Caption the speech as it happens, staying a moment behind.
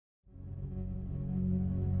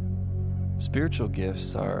Spiritual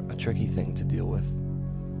gifts are a tricky thing to deal with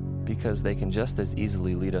because they can just as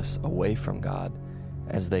easily lead us away from God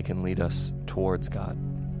as they can lead us towards God.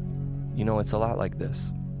 You know, it's a lot like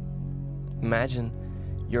this. Imagine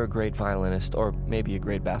you're a great violinist or maybe a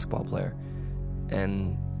great basketball player,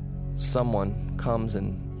 and someone comes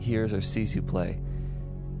and hears or sees you play,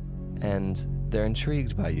 and they're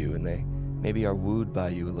intrigued by you, and they maybe are wooed by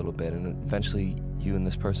you a little bit, and eventually you and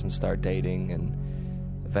this person start dating, and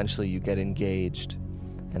eventually you get engaged.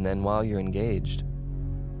 And then while you're engaged,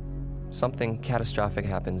 something catastrophic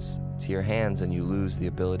happens to your hands and you lose the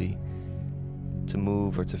ability to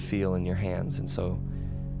move or to feel in your hands. And so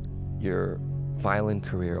your violin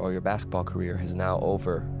career or your basketball career is now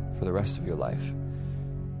over for the rest of your life.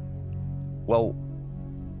 Well,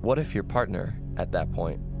 what if your partner at that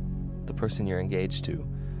point, the person you're engaged to,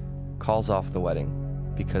 calls off the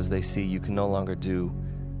wedding because they see you can no longer do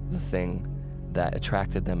the thing that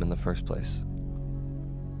attracted them in the first place?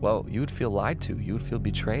 Well, you would feel lied to. You would feel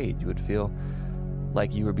betrayed. You would feel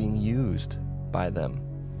like you were being used by them.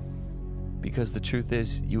 Because the truth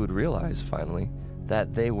is, you would realize finally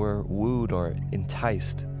that they were wooed or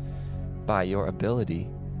enticed by your ability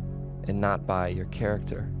and not by your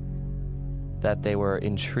character. That they were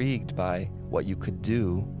intrigued by what you could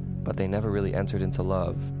do, but they never really entered into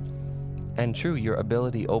love. And true, your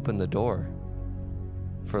ability opened the door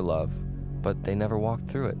for love, but they never walked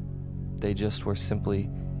through it. They just were simply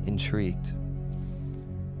intrigued.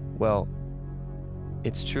 Well,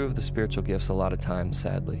 it's true of the spiritual gifts a lot of times,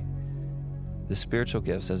 sadly. The spiritual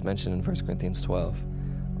gifts, as mentioned in 1 Corinthians 12,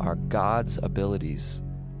 are God's abilities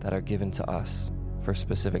that are given to us for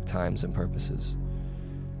specific times and purposes.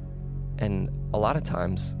 And a lot of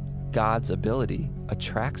times, God's ability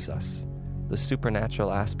attracts us. The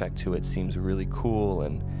supernatural aspect to it seems really cool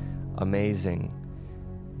and amazing.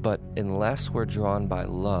 But unless we're drawn by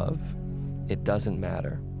love, it doesn't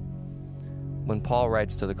matter. When Paul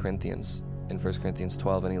writes to the Corinthians in 1 Corinthians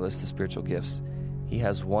 12 and he lists the spiritual gifts, he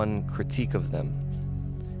has one critique of them,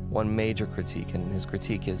 one major critique, and his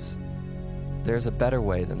critique is, there's a better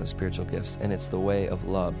way than the spiritual gifts, and it's the way of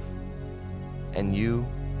love. And you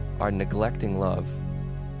are neglecting love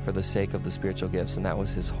for the sake of the spiritual gifts, and that was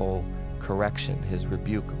his whole correction, his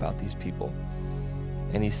rebuke about these people.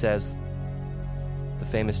 And he says, the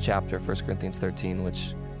famous chapter, 1 Corinthians 13,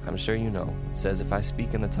 which I'm sure you know, it says, if I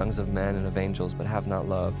speak in the tongues of men and of angels but have not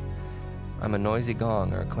love, I'm a noisy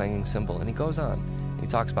gong or a clanging cymbal. And he goes on. He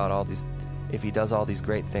talks about all these, if he does all these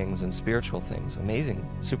great things and spiritual things, amazing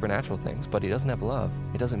supernatural things, but he doesn't have love,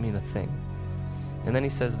 it doesn't mean a thing. And then he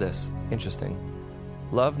says this, interesting,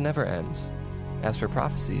 love never ends. As for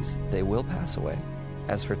prophecies, they will pass away.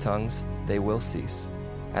 As for tongues, they will cease.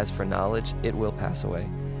 As for knowledge, it will pass away.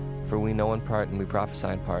 For we know in part and we prophesy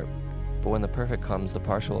in part. But when the perfect comes, the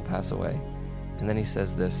partial will pass away. And then he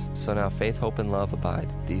says this, so now faith, hope, and love abide,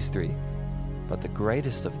 these three. But the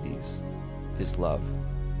greatest of these is love.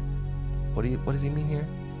 What does he mean here?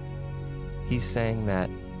 He's saying that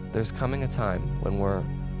there's coming a time when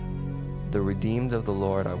the redeemed of the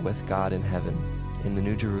Lord are with God in heaven, in the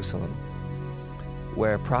New Jerusalem,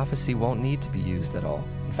 where prophecy won't need to be used at all.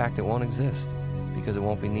 In fact, it won't exist because it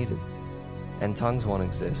won't be needed. And tongues won't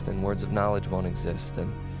exist, and words of knowledge won't exist,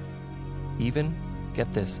 and even,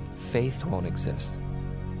 get this, faith won't exist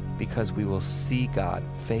because we will see God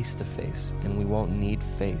face to face and we won't need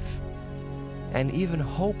faith. And even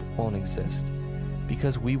hope won't exist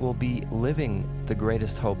because we will be living the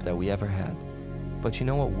greatest hope that we ever had. But you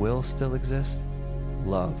know what will still exist?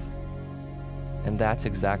 Love. And that's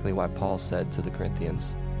exactly why Paul said to the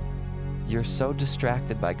Corinthians, you're so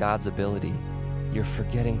distracted by God's ability, you're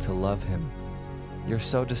forgetting to love him. You're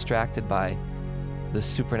so distracted by the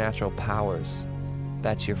supernatural powers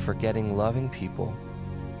that you're forgetting loving people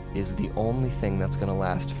is the only thing that's going to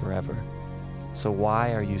last forever. So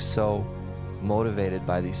why are you so motivated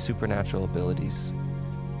by these supernatural abilities?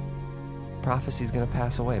 Prophecy is going to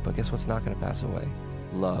pass away, but guess what's not going to pass away?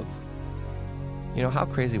 Love. You know, how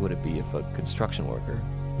crazy would it be if a construction worker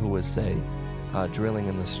who was, say, drilling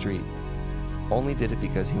in the street only did it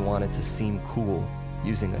because he wanted to seem cool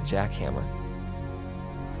using a jackhammer?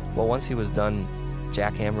 Well, once he was done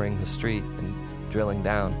jackhammering the street and drilling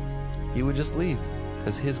down, he would just leave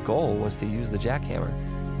because his goal was to use the jackhammer,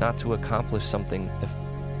 not to accomplish something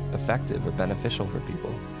effective or beneficial for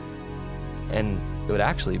people. And it would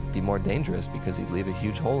actually be more dangerous because he'd leave a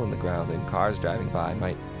huge hole in the ground and cars driving by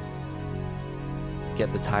might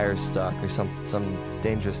get the tires stuck or some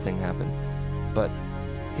dangerous thing happen. But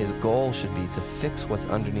his goal should be to fix what's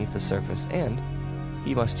underneath the surface, and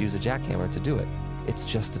he must use a jackhammer to do it. It's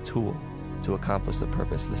just a tool to accomplish the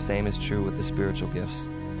purpose. The same is true with the spiritual gifts.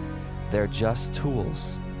 They're just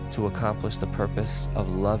tools to accomplish the purpose of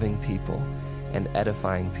loving people and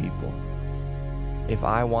edifying people. If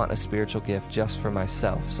I want a spiritual gift just for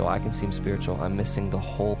myself so I can seem spiritual, I'm missing the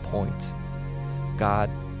whole point. God,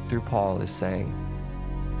 through Paul, is saying,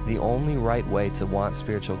 the only right way to want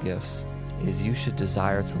spiritual gifts is you should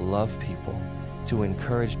desire to love people, to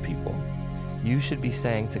encourage people. You should be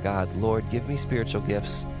saying to God, Lord, give me spiritual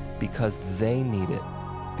gifts because they need it,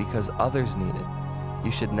 because others need it.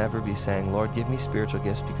 You should never be saying, Lord, give me spiritual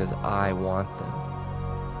gifts because I want them.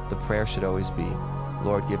 The prayer should always be,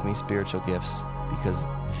 Lord, give me spiritual gifts because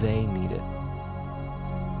they need it.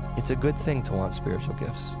 It's a good thing to want spiritual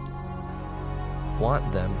gifts.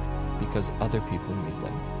 Want them because other people need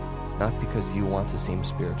them, not because you want to seem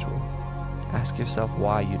spiritual. Ask yourself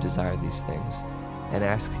why you desire these things, and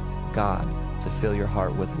ask God to fill your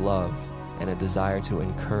heart with love and a desire to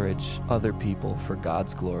encourage other people for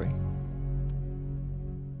God's glory.